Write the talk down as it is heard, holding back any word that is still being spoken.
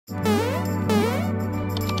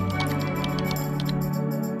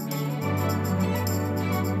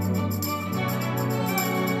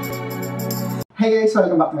Hey guys,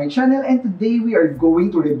 welcome back to my channel, and today we are going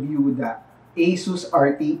to review the ASUS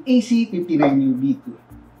RT AC59UB2.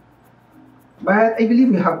 But I believe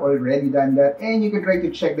we have already done that, and you can try to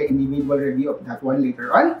check the individual review of that one later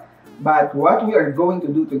on. But what we are going to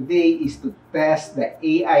do today is to test the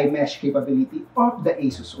AI mesh capability of the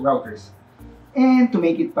ASUS routers. And to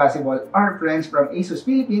make it possible, our friends from ASUS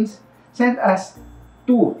Philippines sent us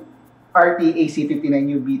two RT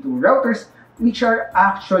AC59UB2 routers, which are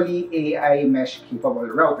actually AI mesh capable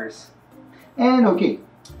routers. And okay,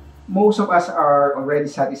 most of us are already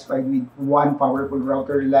satisfied with one powerful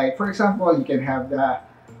router. Like for example, you can have the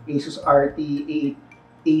ASUS RT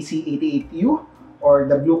AC88U or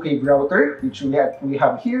the Blue Cave router, which we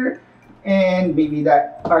have here, and maybe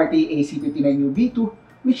the RT AC59UB2,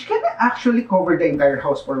 which can actually cover the entire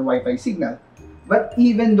house for Wi-Fi signal. But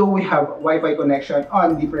even though we have Wi-Fi connection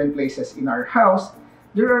on different places in our house,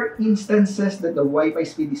 there are instances that the Wi-Fi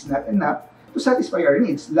speed is not enough to satisfy our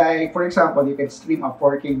needs. Like, for example, you can stream a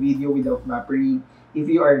 4K video without buffering if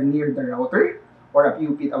you are near the router or a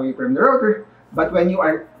few feet away from the router. But when you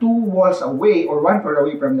are 2 walls away or 1 floor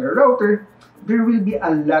away from the router, there will be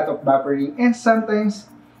a lot of buffering and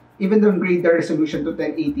sometimes even downgrade the resolution to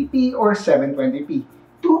 1080p or 720p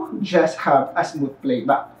to just have a smooth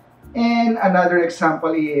playback. And another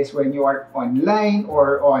example is when you are online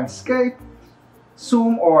or on Skype,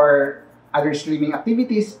 Zoom, or other streaming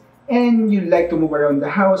activities, and you like to move around the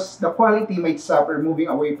house, the quality might suffer moving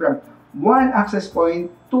away from one access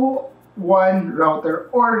point to one router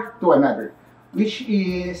or to another, which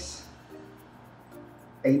is,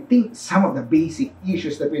 I think, some of the basic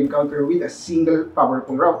issues that we encounter with a single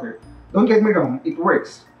powerful router. Don't get me wrong, it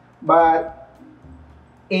works, but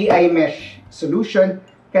AI mesh solution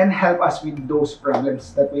can help us with those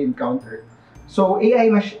problems that we encounter. So AI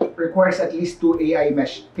mesh requires at least 2 AI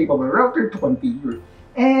mesh capable router to configure.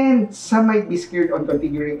 And some might be scared on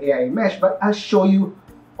configuring AI mesh, but I'll show you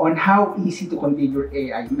on how easy to configure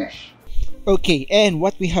AI mesh. Okay, and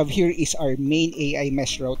what we have here is our main AI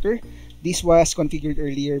mesh router. This was configured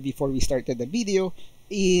earlier before we started the video.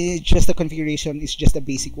 It's just the configuration is just a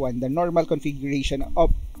basic one, the normal configuration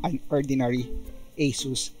of an ordinary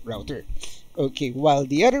ASUS router. Okay, while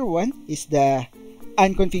the other one is the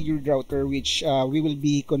unconfigured router, which we will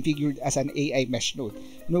be configured as an AI mesh node.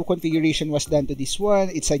 No configuration was done to this one.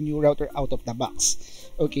 It's a new router out of the box.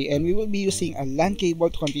 Okay, and we will be using a LAN cable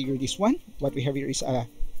to configure this one. What we have here is a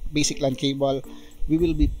basic LAN cable. We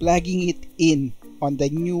will be plugging it in on the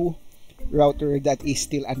new router that is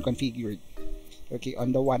still unconfigured. Okay,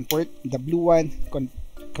 on the one port, the blue one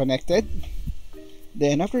connected.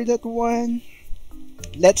 Then after that one,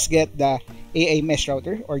 let's get the AI mesh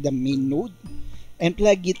router or the main node and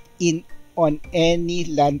plug it in on any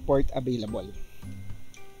LAN port available.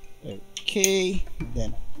 Okay,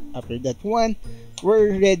 then after that one,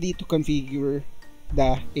 we're ready to configure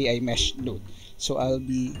the AI mesh node. So I'll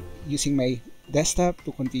be using my desktop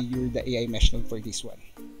to configure the AI mesh node for this one.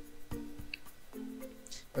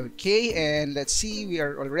 Okay, and let's see, we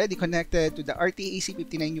are already connected to the RT-AC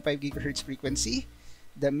 59U5 GHz frequency,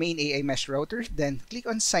 the main AI mesh router. Then click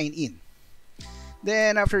on sign in.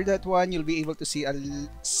 Then after that one, you'll be able to see a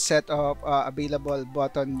set of available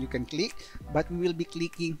button you can click, but we will be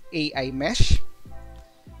clicking AI mesh.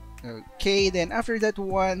 Okay, then after that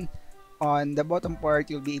one, on the bottom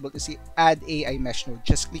part, you'll be able to see add AI mesh node.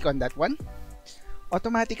 Just click on that one.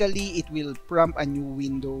 Automatically, it will prompt a new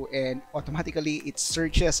window and automatically it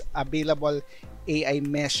searches available AI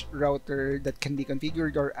mesh router that can be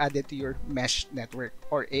configured or added to your mesh network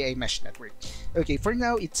or AI mesh network. Okay, for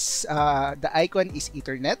now, it's the icon is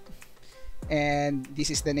Ethernet, and this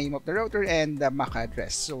is the name of the router and the MAC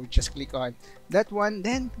address. So just click on that one,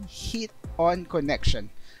 then hit on connection.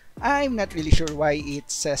 I'm not really sure why it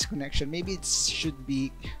says connection. Maybe it should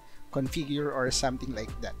be configure or something like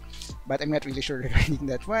that, but I'm not really sure regarding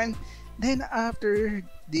that one. Then after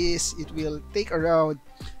this, it will take around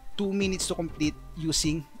 2 minutes to complete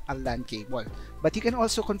using a LAN cable, but you can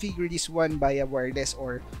also configure this one via wireless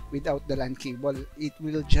or without the LAN cable. It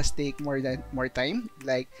will just take more time,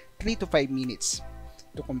 like 3 to 5 minutes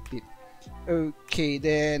to complete. Okay,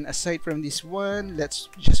 then aside from this one, let's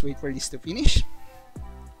just wait for this to finish.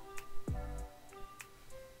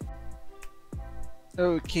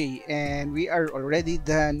 Okay, and we are already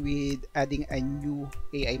done with adding a new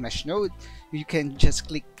AI mesh node. You can just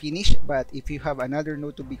click finish, but if you have another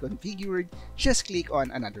node to be configured, just click on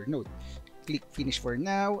another node. Click finish for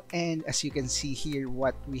now, and as you can see here,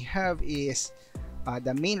 what we have is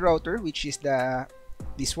the main router, which is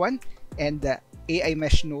this one, and the AI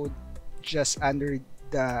mesh node just under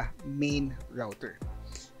the main router.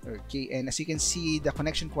 Okay, and as you can see, the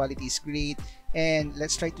connection quality is great. And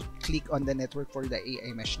let's try to click on the network for the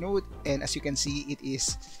AiMesh node. And as you can see, it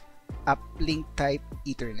is uplink type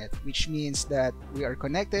Ethernet, which means that we are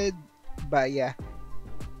connected via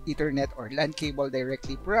Ethernet or LAN cable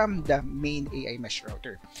directly from the main AiMesh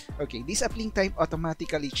router. Okay, this uplink type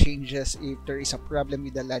automatically changes if there is a problem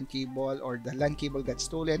with the LAN cable, or the LAN cable got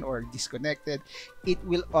stolen or disconnected. It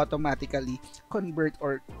will automatically convert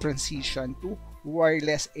or transition to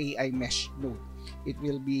wireless AiMesh node. It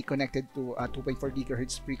will be connected to a 2.4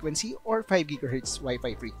 GHz frequency or 5 GHz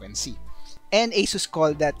Wi-Fi frequency. And ASUS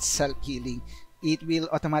call that self-healing. It will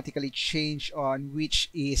automatically change on which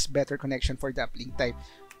is better connection for the uplink type.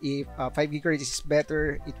 If 5 GHz is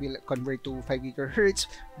better, it will convert to 5 GHz,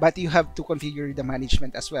 but you have to configure the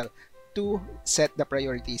management as well to set the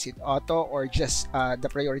priorities in auto, or just the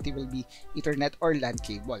priority will be Ethernet or LAN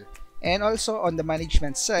cable. And also on the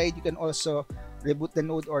management side, you can also reboot the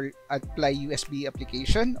node or apply USB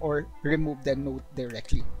application or remove the node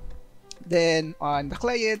directly. Then on the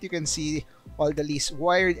client, you can see all the list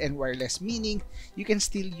wired and wireless, meaning you can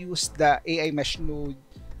still use the AiMesh node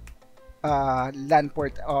LAN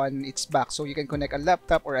port on its back, so you can connect a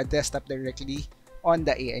laptop or a desktop directly on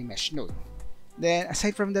the AiMesh node. Then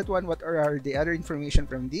aside from that one, what are the other information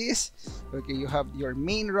from this? Okay, you have your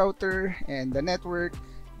main router and the network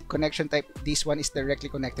connection type. This one is directly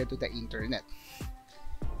connected to the internet.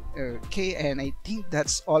 Okay, and I think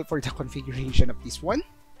that's all for the configuration of this one.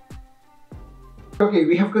 Okay,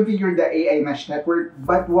 we have configured the AiMesh network,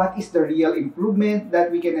 but what is the real improvement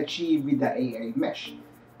that we can achieve with the AiMesh?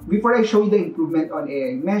 Before I show you the improvement on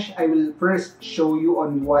AiMesh, I will first show you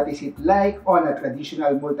on what is it like on a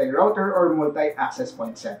traditional multi-router or multi-access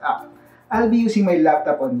point setup. I'll be using my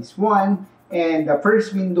laptop on this one, and the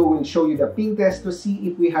first window will show you the ping test to see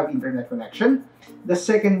if we have internet connection. The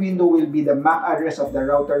second window will be the MAC address of the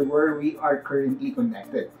router where we are currently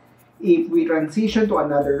connected. If we transition to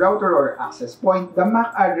another router or access point, the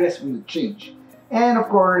MAC address will change. And of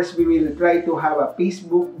course, we will try to have a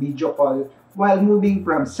Facebook video call while moving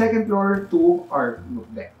from second floor to our roof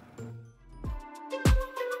deck.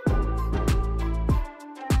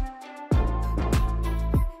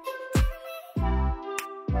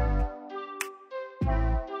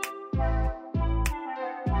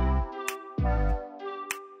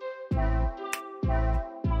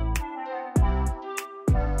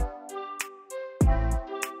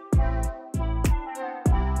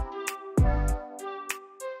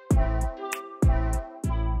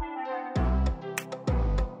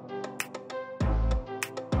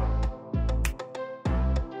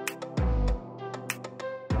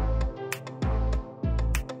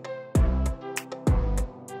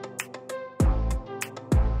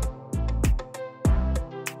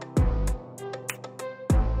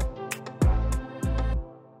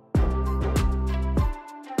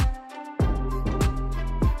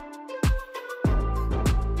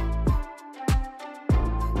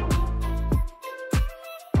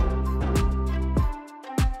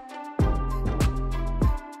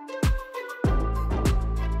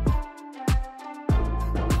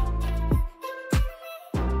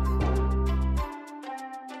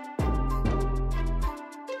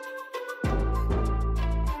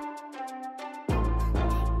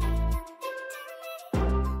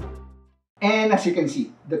 And as you can see,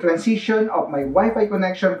 the transition of my Wi-Fi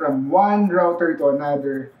connection from one router to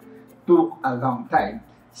another took a long time,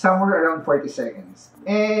 somewhere around 40 seconds.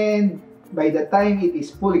 And by the time it is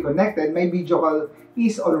fully connected, my video call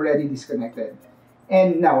is already disconnected.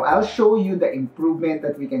 And now I'll show you the improvement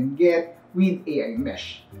that we can get with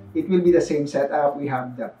AiMesh. It will be the same setup. We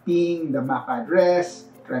have the ping, the MAC address,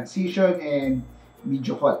 transition, and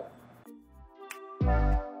video call.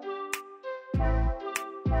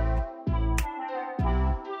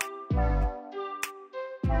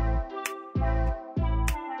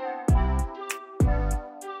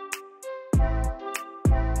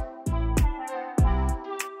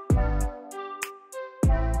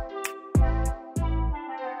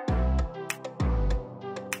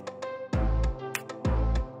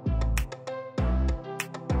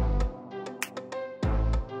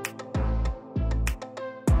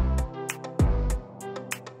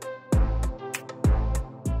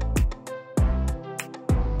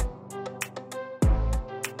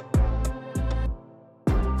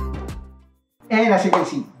 And as you can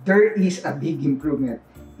see, there is a big improvement.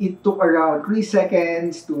 It took around 3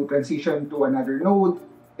 seconds to transition to another node,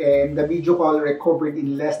 and the video call recovered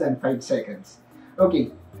in less than 5 seconds. Okay,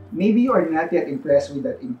 maybe you are not yet impressed with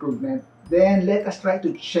that improvement. Then let us try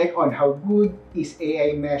to check on how good is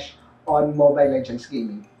AiMesh on Mobile Legends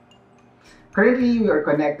gaming. Currently, we are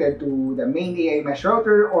connected to the main AI mesh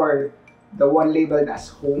router or the one labeled as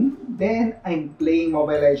home. Then I'm playing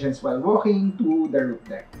Mobile Legends while walking to the roof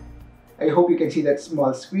deck. I hope you can see that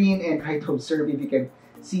small screen and try to observe if you can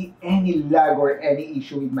see any lag or any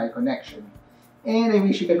issue with my connection. And I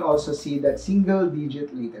wish you can also see that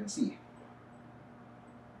single-digit latency.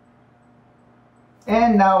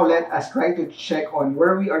 And now let us try to check on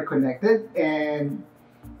where we are connected, and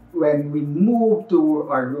when we move to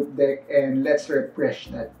our roof deck, and let's refresh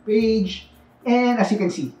that page. And as you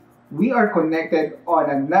can see, we are connected on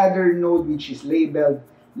another node which is labeled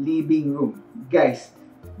living room. Guys,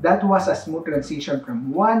 that was a smooth transition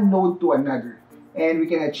from one node to another, and we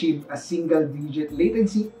can achieve a single-digit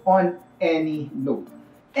latency on any node.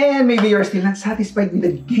 And maybe you're still not satisfied with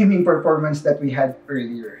the gaming performance that we had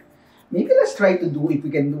earlier. Maybe let's try to do if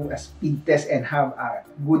we can do a speed test and have a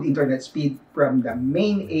good internet speed from the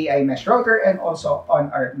main AI mesh router and also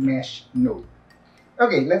on our mesh node.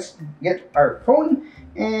 Okay, let's get our phone,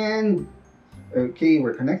 and okay,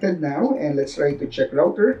 we're connected now, and let's try to check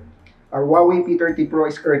router. Our Huawei P30 Pro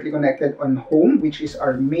is currently connected on home, which is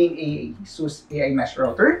our main ASUS AiMesh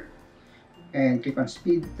router. And click on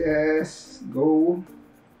speed test, go.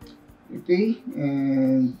 Okay,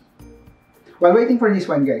 and while waiting for this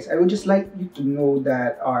one, guys, I would just like you to know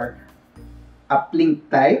that our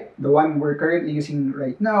uplink type, the one we're currently using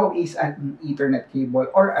right now, is an Ethernet cable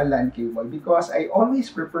or a LAN cable, because I always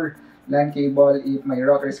prefer LAN cable if my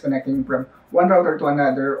router is connecting from one router to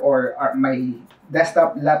another, or my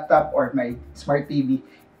desktop, laptop, or my smart TV.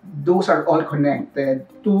 Those are all connected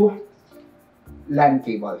to LAN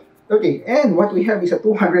cable. Okay, and what we have is a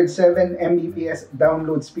 207 Mbps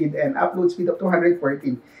download speed and upload speed of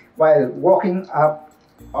 214 while walking up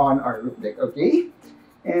on our roof deck. Okay,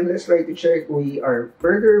 and let's try to check. We are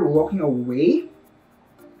further walking away.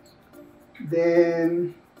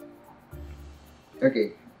 Then,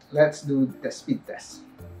 okay, let's do the speed test.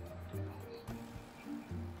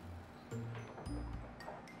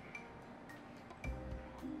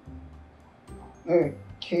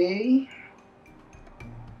 Okay.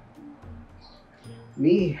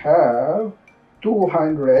 We have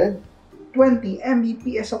 220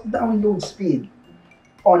 Mbps of download speed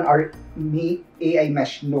on our AI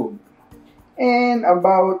mesh node, and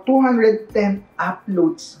about 210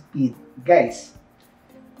 upload speed. Guys,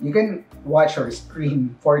 you can watch or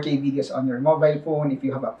stream 4K videos on your mobile phone if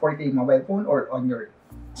you have a 4K mobile phone, or on your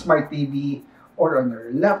smart TV, or on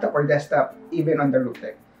your laptop or desktop, even on the roof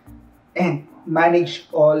deck, and manage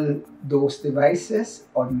all those devices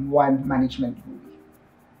on one management GUI.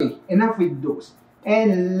 Okay, enough with those,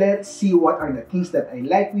 and let's see what are the things that I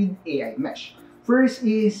like with AI mesh. First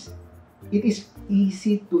is, it is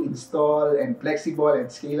easy to install and flexible and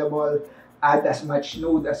scalable. Add as much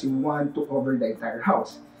node as you want to cover the entire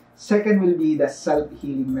house. Second will be the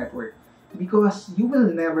self-healing network, because you will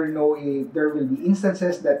never know if there will be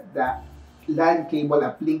instances that the LAN cable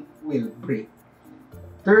uplink will break.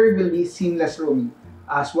 Third will be seamless roaming.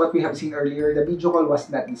 As what we have seen earlier, the video call was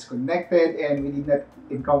not disconnected and we did not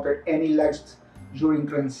encounter any lags during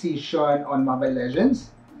transition on Mobile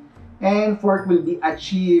Legends. And fourth will be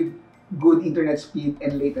achieve good internet speed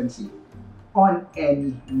and latency on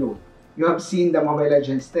any node. You have seen the Mobile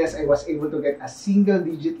Legends test. I was able to get a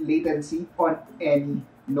single-digit latency on any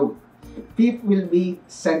node. Fifth will be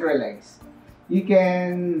centralized. You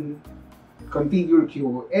can configure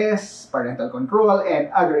QoS, parental control,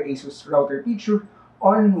 and other ASUS router feature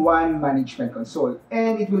on one management console,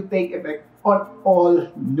 and it will take effect on all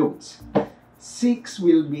nodes. Six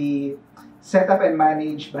will be set up and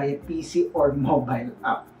managed by a PC or mobile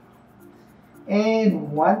app.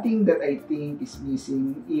 And one thing that I think is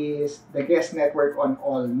missing is the guest network on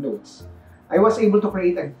all nodes. I was able to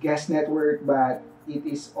create a guest network, but it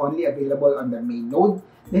is only available on the main node.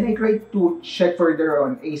 Then I tried to check further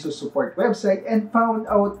on ASUS support website and found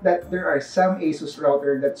out that there are some ASUS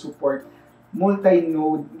router that support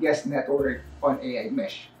multi-node guest network on AI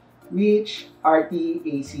mesh, which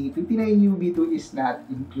RT-AC59UB2 is not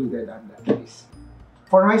included on that list.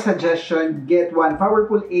 For my suggestion, get one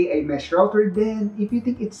powerful AI mesh router. Then, if you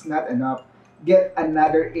think it's not enough, get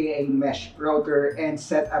another AI mesh router and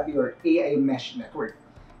set up your AI mesh network.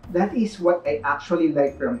 That is what I actually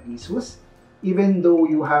like from ASUS. Even though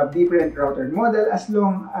you have different router model, as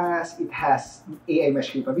long as it has AI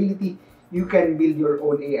mesh capability, you can build your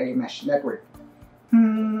own AI mesh network.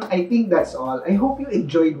 I think that's all. I hope you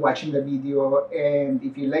enjoyed watching the video, and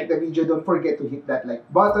if you like the video, don't forget to hit that like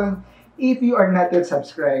button. If you are not yet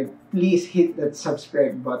subscribed, please hit that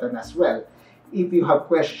subscribe button as well. If you have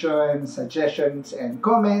questions, suggestions, and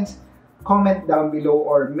comments, comment down below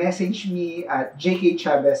or message me at JK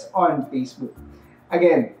Chavez on Facebook.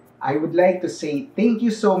 Again, I would like to say thank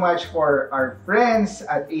you so much for our friends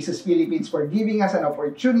at ASUS Philippines for giving us an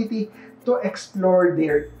opportunity to explore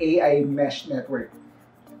their AI mesh network.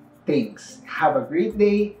 Thanks. Have a great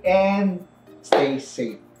day and stay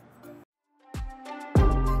safe.